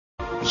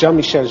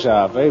Jean-Michel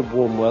Jarre, a very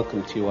warm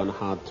welcome to you on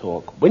Hard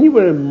Talk. When you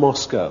were in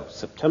Moscow,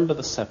 September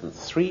the 7th,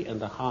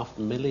 3.5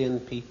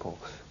 million people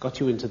got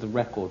you into the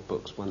record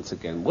books once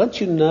again. Weren't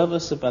you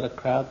nervous about a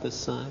crowd this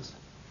size?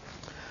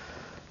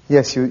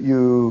 Yes,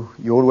 you're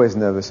always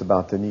nervous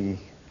about any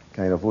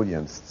kind of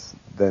audience.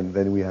 Then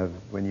when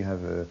you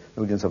have an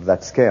audience of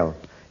that scale,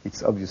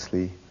 it's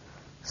obviously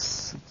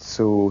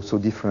so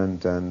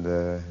different and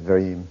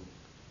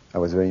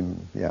it's very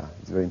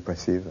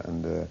impressive.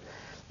 And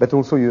but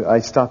also I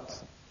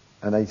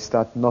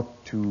start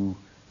not to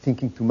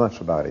thinking too much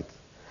about it.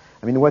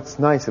 I mean, what's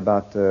nice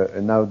about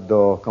an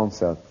outdoor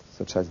concert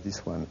such as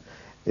this one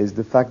is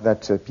the fact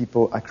that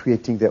people are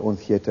creating their own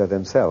theater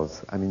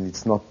themselves. I mean,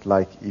 it's not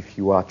like if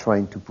you are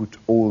trying to put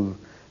all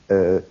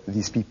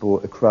these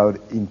people, a crowd,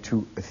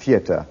 into a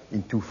theater,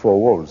 into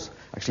four walls.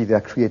 Actually, they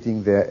are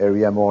creating their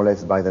area more or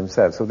less by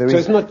themselves. So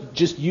it's not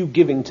just you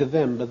giving to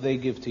them, but they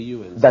give to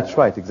you. That's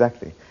right,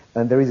 exactly.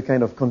 And there is a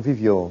kind of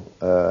convivial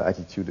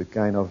attitude, a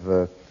kind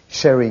of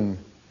sharing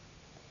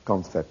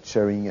concept,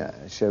 sharing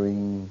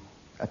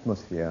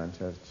atmosphere,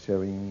 and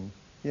sharing.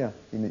 Yeah,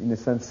 in a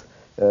sense,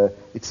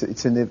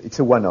 it's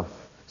a one-off.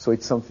 So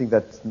it's something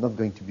that's not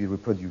going to be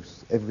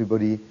reproduced.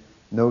 Everybody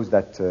knows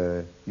that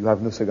you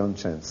have no second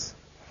chance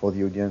for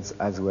the audience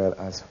as well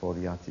as for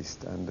the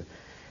artist. And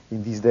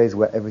in these days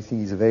where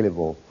everything is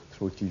available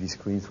through TV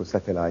screens, through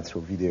satellites,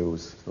 through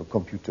videos, through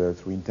computer,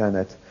 through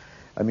internet,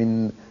 I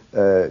mean,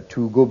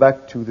 to go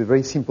back to the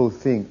very simple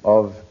thing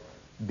of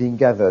being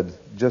gathered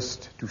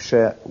just to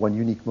share one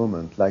unique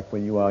moment, like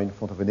when you are in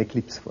front of an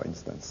eclipse, for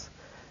instance.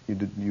 You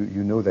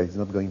know that it's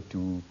not going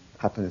to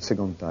happen a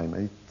second time.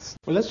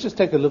 Well, let's just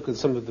take a look at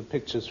some of the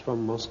pictures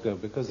from Moscow,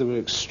 because they were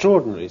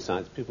extraordinary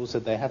sights. People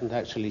said they hadn't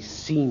actually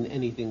seen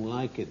anything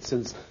like it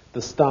since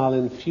the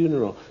Stalin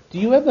funeral. Do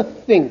you ever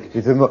think...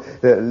 It's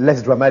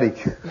less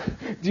dramatic.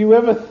 Do you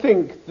ever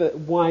think that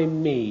why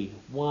me?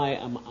 Why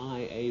am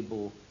I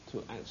able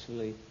to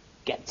actually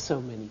get so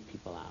many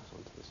people out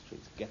onto the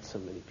streets, get so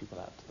many people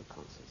out to the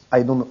concerts?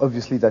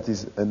 Obviously that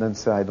is an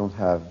answer I don't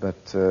have,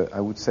 but I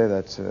would say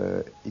that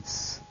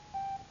it's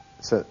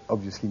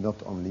obviously not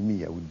only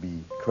me. I would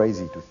be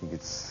crazy to think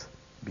it's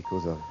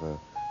because of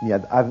me.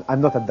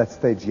 I'm not at that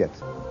stage yet.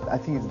 I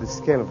think it's the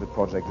scale of the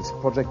project, the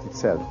project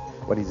itself.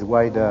 What is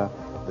wider,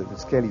 the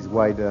scale is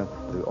wider,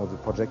 or the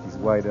project is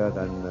wider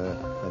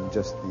than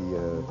just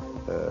the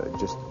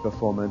just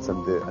performance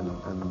and the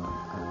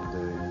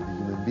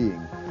human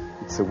being.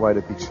 It's a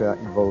wider picture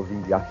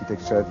involving the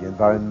architecture, the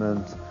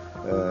environment,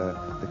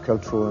 the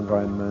cultural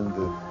environment,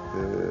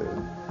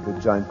 the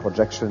giant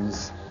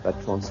projections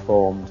that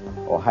transformed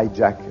or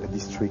hijack a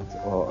district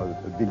or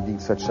a building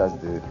such as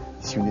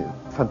this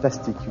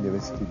fantastic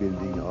university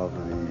building of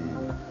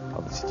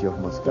the city of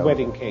Moscow. The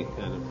wedding cake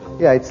kind of thing.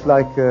 Yeah, it's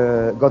like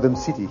Gotham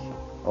City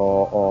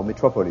or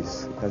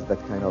Metropolis. It has that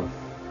kind of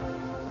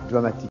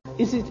dramatic.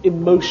 Is it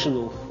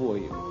emotional for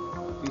you,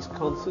 these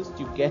concerts?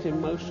 Do you get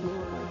emotional?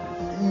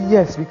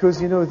 Yes, because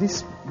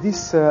this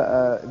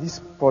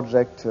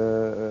project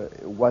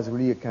was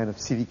really a kind of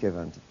civic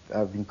event.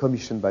 I've been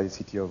commissioned by the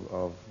city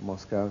of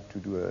Moscow to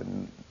do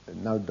an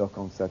outdoor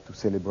concert to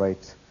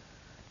celebrate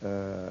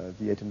the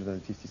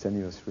 850th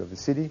anniversary of the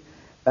city.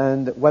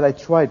 And what I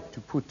tried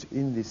to put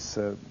in this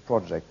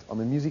project,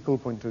 on a musical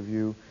point of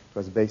view, it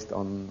was based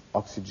on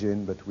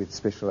Oxygen, but with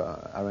special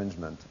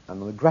arrangement.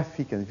 And on a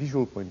graphic and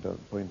visual point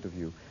of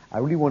view, I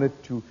really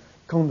wanted to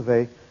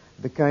convey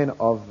the kind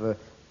of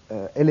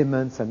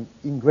elements and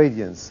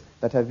ingredients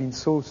that have been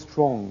so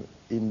strong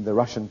in the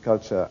Russian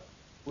culture.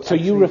 So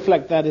you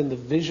reflect that in the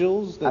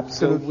visuals? That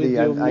absolutely,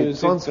 go with your I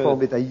music,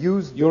 transformed it. I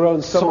used your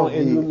own son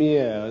in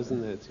lumiere,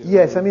 isn't it?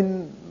 Yes, I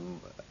mean,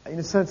 in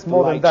a sense,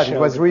 more than that. It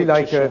was really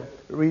like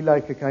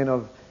a kind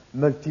of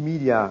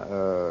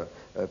multimedia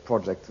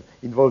project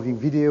involving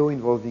video,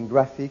 involving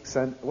graphics.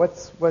 And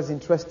what was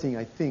interesting,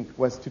 I think,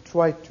 was to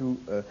try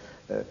to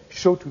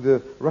show to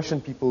the Russian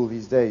people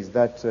these days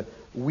that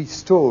we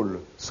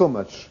stole so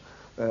much,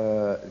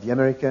 the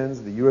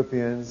Americans, the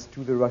Europeans,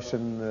 to the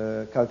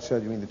Russian culture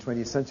during the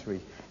 20th century.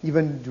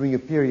 Even during a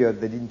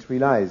period they didn't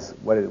realize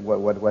what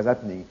was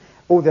happening.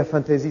 All their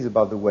fantasies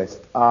about the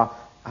West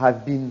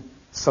have been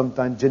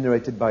sometimes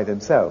generated by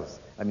themselves.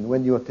 I mean,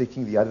 when you are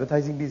taking the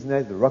advertising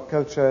business, the rock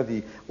culture,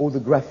 all the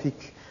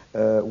graphic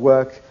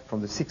work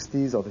from the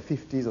 60s or the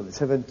 50s or the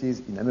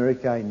 70s in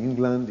America, in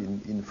England,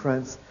 in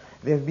France,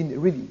 they have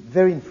been really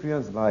very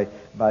influenced by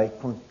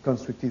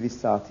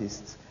constructivist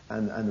artists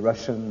and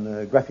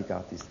Russian graphic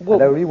artists.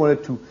 Well, and I really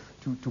wanted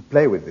to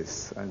play with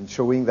this and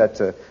showing that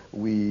it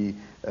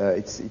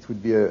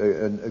would be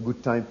a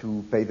good time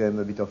to pay them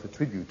a bit of a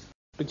tribute.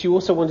 But you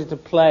also wanted to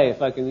play,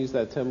 if I can use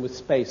that term, with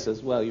space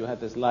as well. You had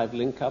this live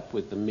link-up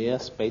with the Mir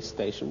space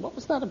station. What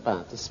was that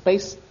about? Does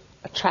space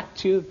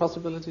attract you, the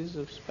possibilities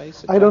of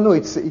space? I don't know.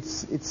 It's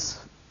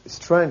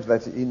strange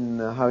that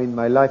how in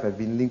my life I've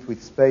been linked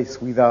with space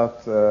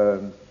without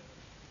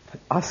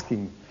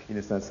asking, in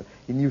a sense.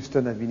 In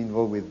Houston, I've been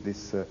involved with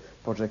this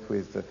project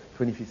with the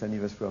 25th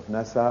anniversary of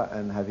NASA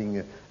and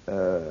having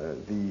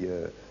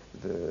the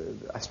the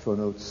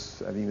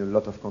astronauts, having a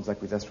lot of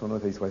contact with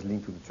astronauts. This was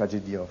linked to the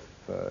tragedy of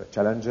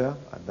Challenger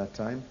at that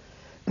time,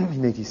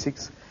 in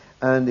 '86.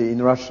 And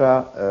in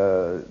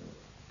Russia,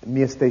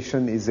 Mir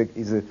station is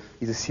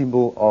a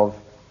symbol of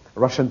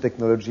Russian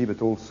technology,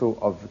 but also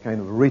of a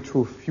kind of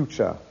retro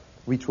future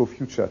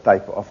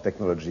type of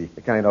technology,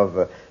 a kind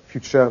of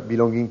future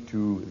belonging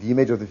to the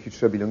image of the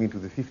future belonging to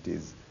the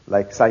 50s,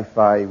 like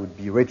sci-fi would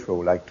be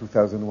retro, like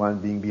 2001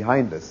 being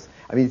behind us.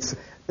 I mean,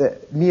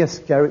 Mir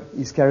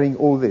is carrying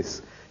all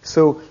this.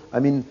 So, I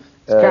mean...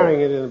 It's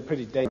carrying it in a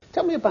pretty dangerous...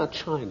 Tell me about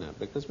China,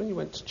 because when you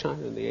went to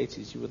China in the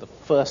 80s, you were the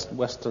first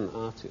Western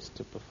artist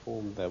to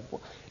perform there.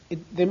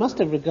 They must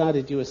have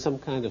regarded you as some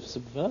kind of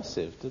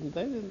subversive, didn't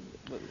they?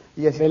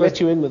 Yes. They let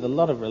you in with a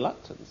lot of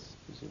reluctance,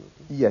 presumably.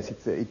 Yes,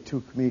 it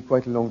took me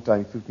quite a long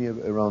time. It took me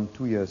around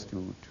 2 years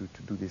to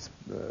do this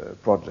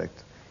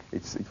project.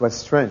 It was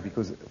strange,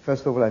 because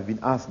first of all, I've been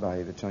asked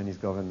by the Chinese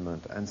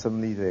government, and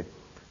suddenly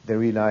they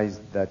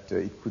realized that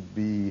it could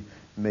be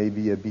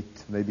maybe a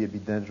bit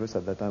dangerous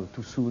at that time,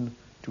 too soon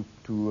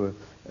to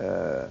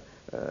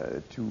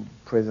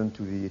present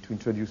to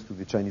introduce to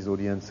the Chinese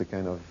audience a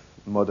kind of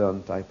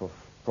modern type of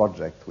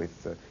project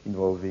with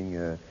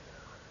involving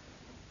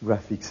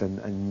graphics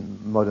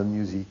and modern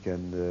music.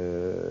 And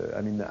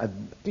I mean,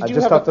 did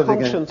you have a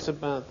conscience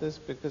about this,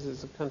 because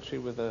it's a country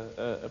with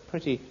a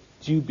pretty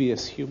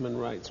dubious human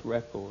rights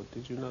record?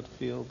 Did you not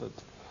feel that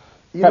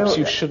perhaps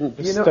you shouldn't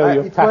bestow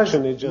your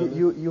patronage on it?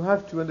 You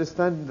have to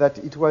understand that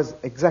it was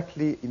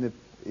exactly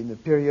in a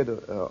period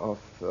of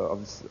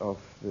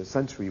the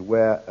century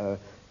where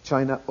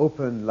China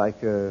opened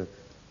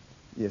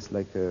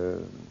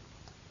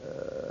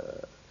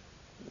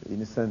in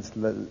a sense,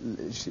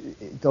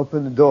 it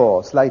opened the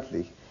door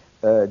slightly,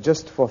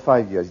 just for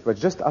 5 years. It was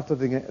just after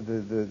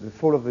the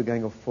fall of the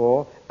Gang of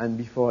Four and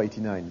before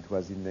 '89. It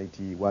was in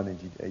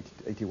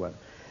 '81.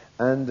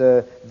 And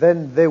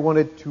then they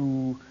wanted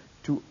to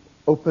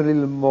open a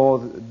little more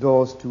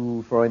doors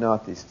to foreign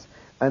artists.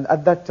 And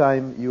at that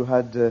time, you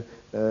had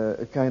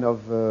a kind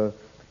of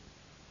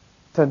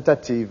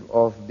tentative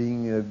of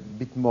being a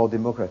bit more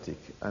democratic.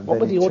 And what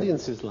were the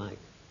audiences like?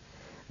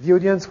 The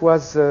audience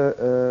was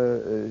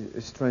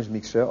a strange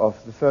mixture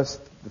of the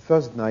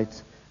first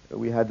night.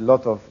 We had a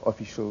lot of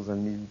officials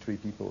and military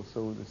people.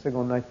 So the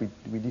second night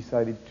we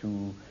decided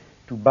to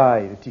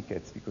buy the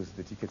tickets, because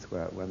the tickets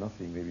were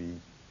nothing. Maybe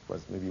it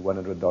was maybe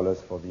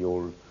 $100 for the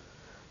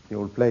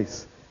whole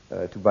place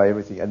to buy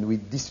everything, and we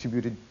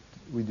distributed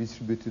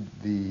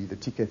the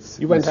tickets.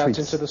 You went out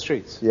into the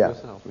streets, yeah,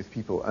 yourself, with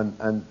people,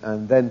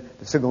 and then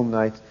the second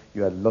night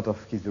you had a lot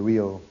of kids, the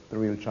real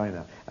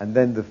China, and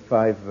then the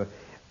five.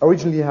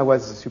 Originally, I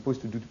was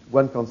supposed to do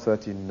one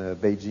concert in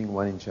Beijing,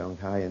 one in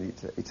Shanghai, and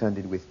it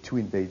ended with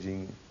three in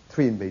Beijing,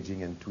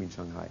 and two in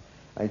Shanghai.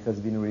 And it has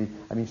been really,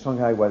 I mean,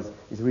 Shanghai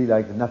is really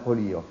like the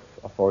Napoli of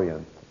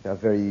Orient. They are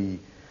very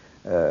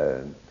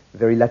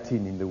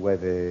Latin in the way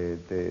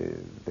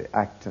they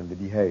act and they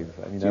behave.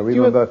 I mean, I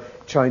remember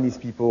Chinese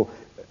people,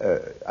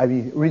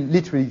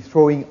 literally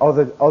throwing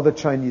other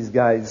Chinese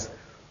guys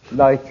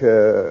like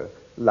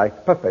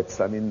puppets,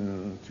 I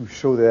mean, to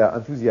show their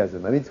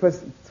enthusiasm. I mean, it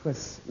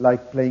was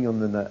like playing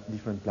on a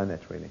different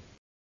planet, really.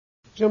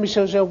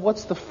 Jean-Michel Jarre,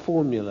 what's the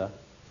formula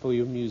for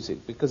your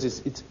music? Because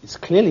it's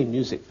clearly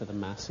music for the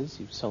masses.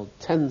 You've sold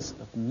tens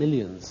of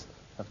millions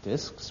of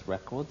discs,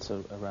 records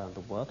around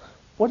the world.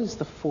 What is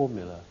the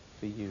formula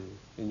for you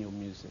in your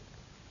music?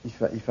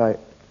 If I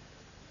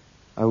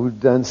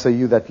would answer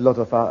you that a lot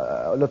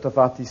of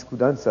artists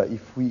could answer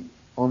if we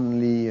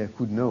only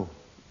could know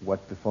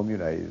what the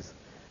formula is.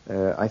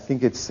 I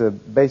think it's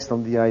based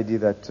on the idea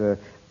that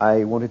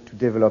I wanted to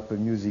develop a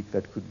music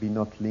that could be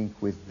not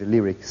linked with the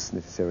lyrics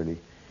necessarily.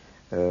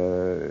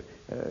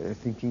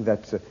 Thinking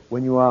that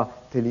when you are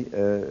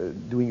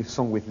doing a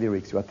song with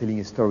lyrics, you are telling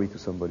a story to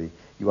somebody.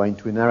 You are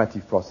into a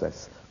narrative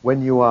process.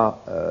 When you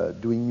are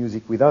doing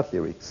music without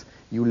lyrics,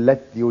 you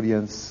let the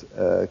audience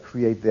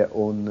create their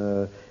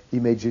own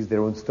images,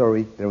 their own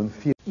story, their own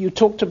feel. You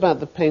talked about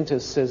the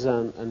painters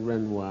Cézanne and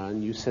Renoir,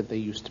 and you said they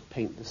used to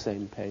paint the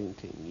same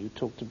painting. You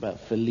talked about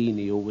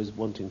Fellini always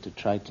wanting to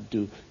try to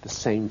do the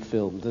same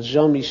film. Does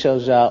Jean-Michel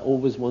Jarre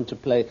always want to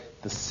play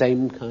the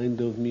same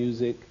kind of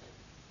music?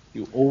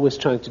 You're always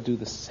trying to do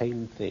the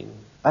same thing.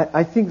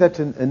 I think that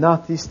an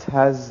artist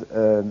has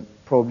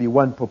probably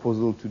one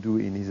proposal to do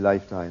in his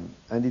lifetime,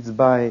 and it's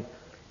by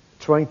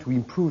trying to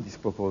improve this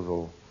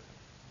proposal,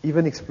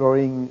 even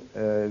exploring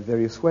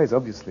various ways,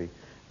 obviously.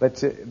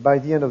 But by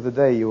the end of the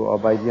day, or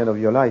by the end of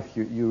your life,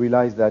 you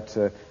realize that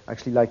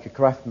actually like a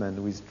craftsman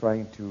who is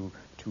trying to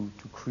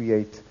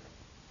create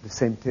the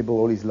same table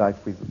all his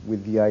life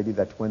with the idea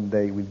that one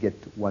day we'll get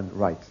one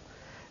right.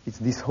 It's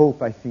this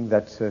hope, I think,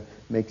 that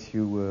makes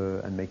you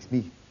and makes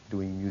me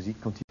doing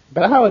music continue.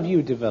 But how have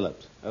you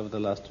developed over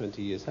the last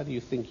 20 years? How do you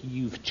think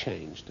you've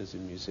changed as a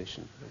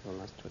musician over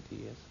the last 20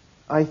 years?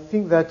 I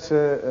think that,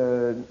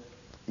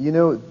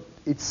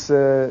 it's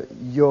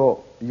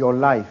your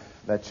life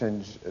that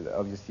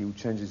obviously, who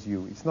changes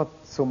you. It's not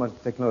so much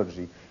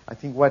technology. I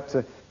think what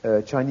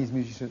Chinese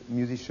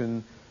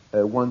musician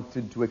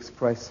wanted to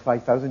express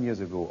 5,000 years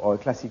ago, or a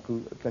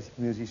classical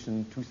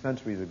musician 2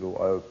 centuries ago,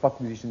 or a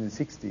pop musician in the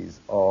 60s,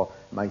 or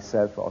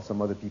myself, or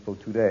some other people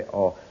today,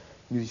 or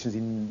musicians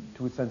in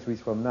 2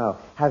 centuries from now,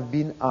 have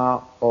been,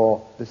 are,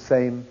 or the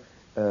same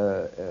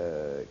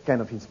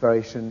kind of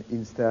inspiration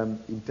in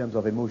terms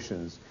of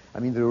emotions. I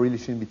mean, the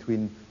relation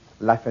between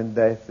life and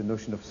death, the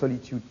notion of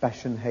solitude,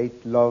 passion,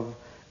 hate, love,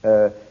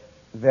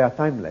 they are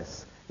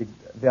timeless.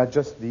 They are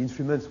just the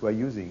instruments we're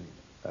using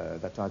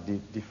that are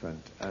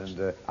different.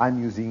 And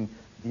I'm using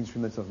the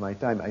instruments of my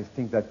time. I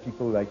think that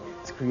people like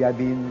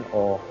Scriabin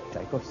or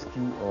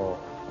Tchaikovsky or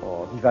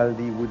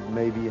Vivaldi would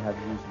maybe have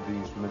used the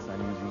instruments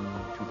I'm using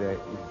today.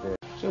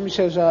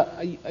 Jean-Michel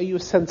Jarre, are you a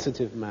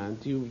sensitive man?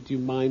 Do you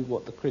mind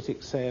what the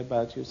critics say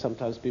about you?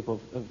 Sometimes people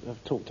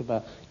have talked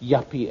about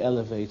yuppie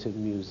elevated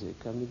music.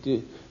 I mean,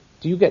 do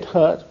you get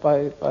hurt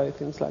by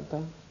things like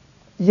that?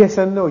 Yes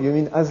and no. You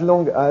mean as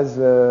long as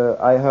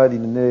I heard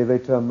in an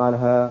elevator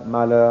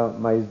Mahler,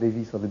 Miles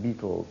Davis or the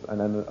Beatles,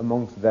 and I'm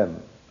amongst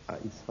them,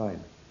 it's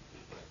fine.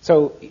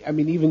 So, I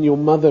mean, even your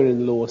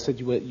mother-in-law said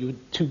you were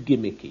too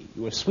gimmicky.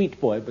 You were a sweet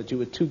boy, but you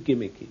were too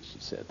gimmicky, she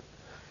said,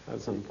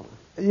 at some point.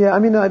 Yeah, I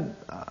mean,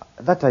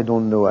 that I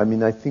don't know. I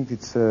mean, I think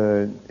it's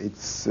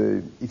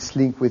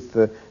linked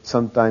with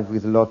sometimes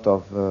with a lot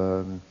of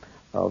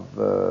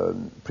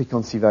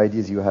preconceived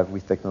ideas you have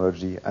with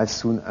technology. As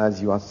soon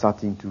as you are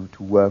starting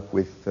to work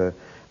with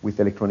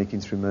electronic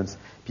instruments,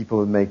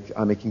 people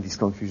are making this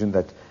confusion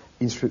that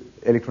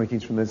electronic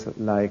instruments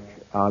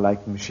are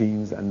like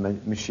machines,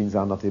 and machines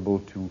are not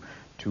able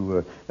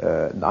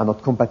are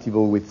not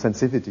compatible with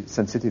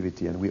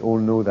sensitivity. And we all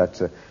know that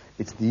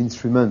it's the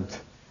instrument.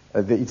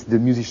 It's the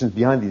musicians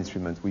behind the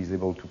instrument who is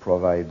able to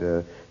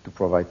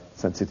provide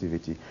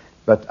sensitivity.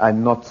 But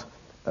I'm not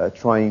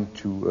trying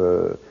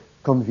to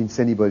convince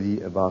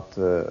anybody about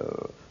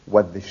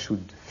what they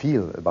should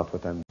feel about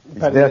what I'm. It's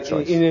their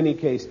choice. In any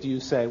case, do you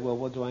say, well,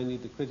 what do I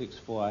need the critics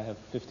for? I have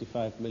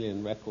 55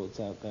 million records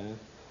out there.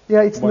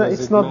 Yeah, it's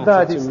not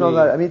that.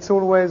 I mean,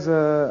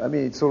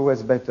 it's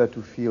always better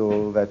to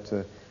feel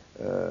that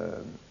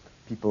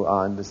people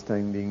are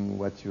understanding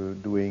what you're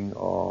doing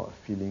or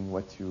feeling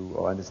what you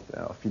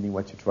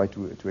try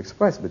to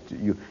express. But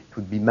it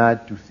would be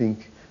mad to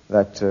think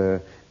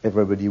that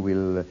everybody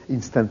will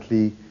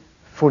instantly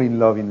fall in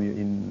love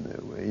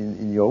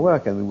in your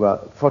work. And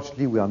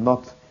fortunately, we are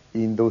not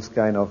in those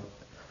kind of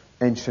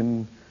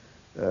ancient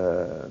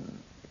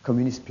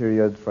communist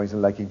period, for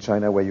example, like in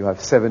China, where you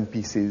have 7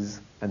 pieces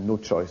and no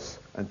choice,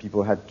 and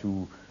people had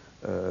to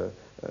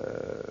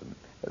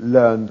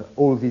learn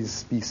all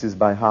these pieces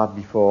by heart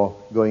before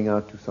going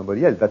out to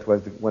somebody else. That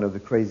was one of the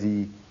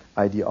crazy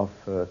idea of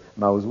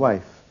Mao's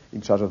wife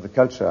in charge of the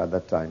culture at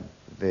that time.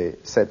 They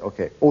said,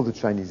 okay, all the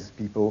Chinese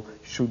people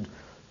should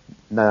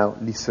now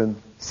listen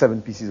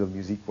 7 pieces of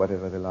music,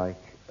 whatever they like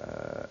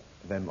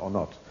them or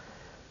not.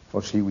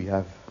 Fortunately, we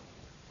have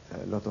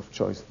a lot of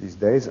choice these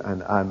days,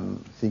 and I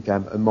think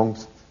I'm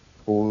amongst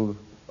all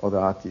other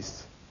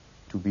artists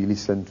to be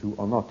listened to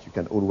or not. You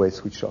can always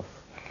switch off.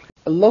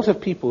 A lot of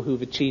people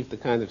who've achieved the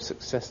kind of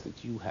success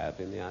that you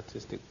have in the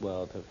artistic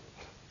world have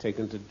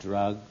taken to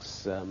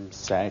drugs,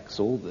 sex,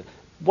 all the.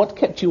 What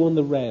kept you on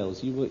the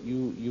rails?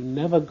 You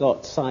never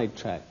got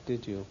sidetracked,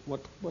 did you?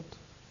 What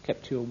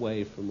kept you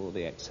away from all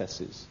the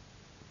excesses?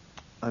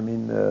 I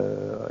mean,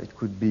 it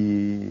could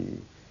be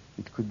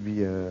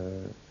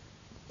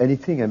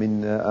anything. I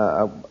mean,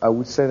 I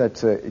would say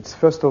that it's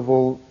first of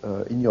all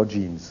in your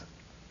genes.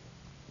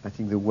 I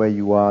think the way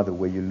you are, the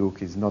way you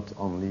look, is not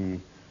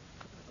only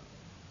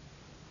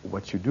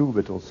what you do,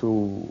 but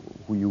also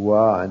who you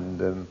are.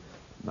 And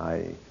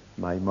my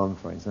mom,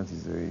 for instance,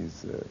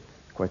 is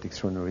quite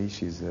extraordinary.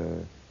 She's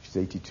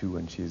 82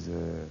 and she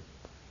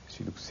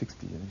looks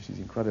 60, and she's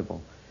incredible.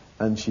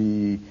 And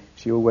she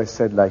always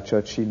said, like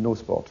Churchill, no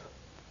sport.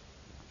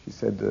 She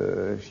said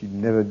she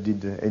never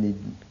did any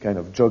kind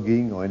of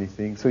jogging or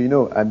anything. So,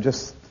 I'm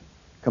just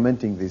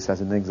commenting this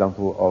as an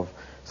example of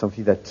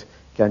something that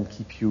can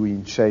keep you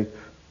in shape.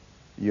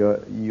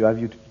 You have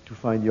to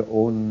find your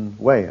own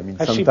way. I mean,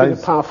 has she been a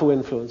powerful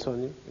influence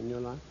on you in your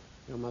life,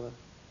 your mother?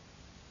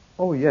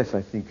 Oh yes,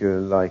 I think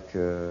like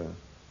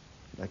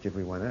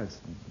everyone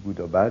else, good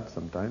or bad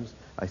sometimes.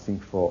 I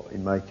think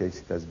in my case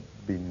it has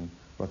been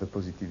rather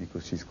positive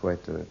because she's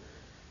quite an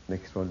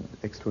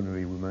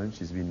extraordinary woman.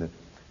 She's been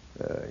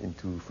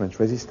into French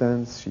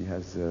resistance. She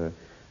has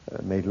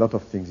made a lot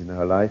of things in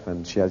her life,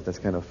 and she has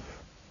that kind of,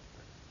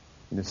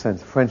 in a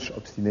sense, French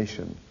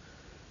obstination,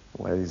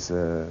 whereas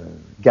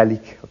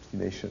Gallic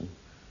obstination.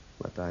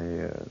 But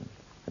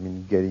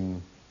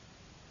getting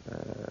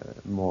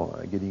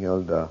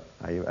older,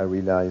 I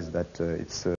realize that it's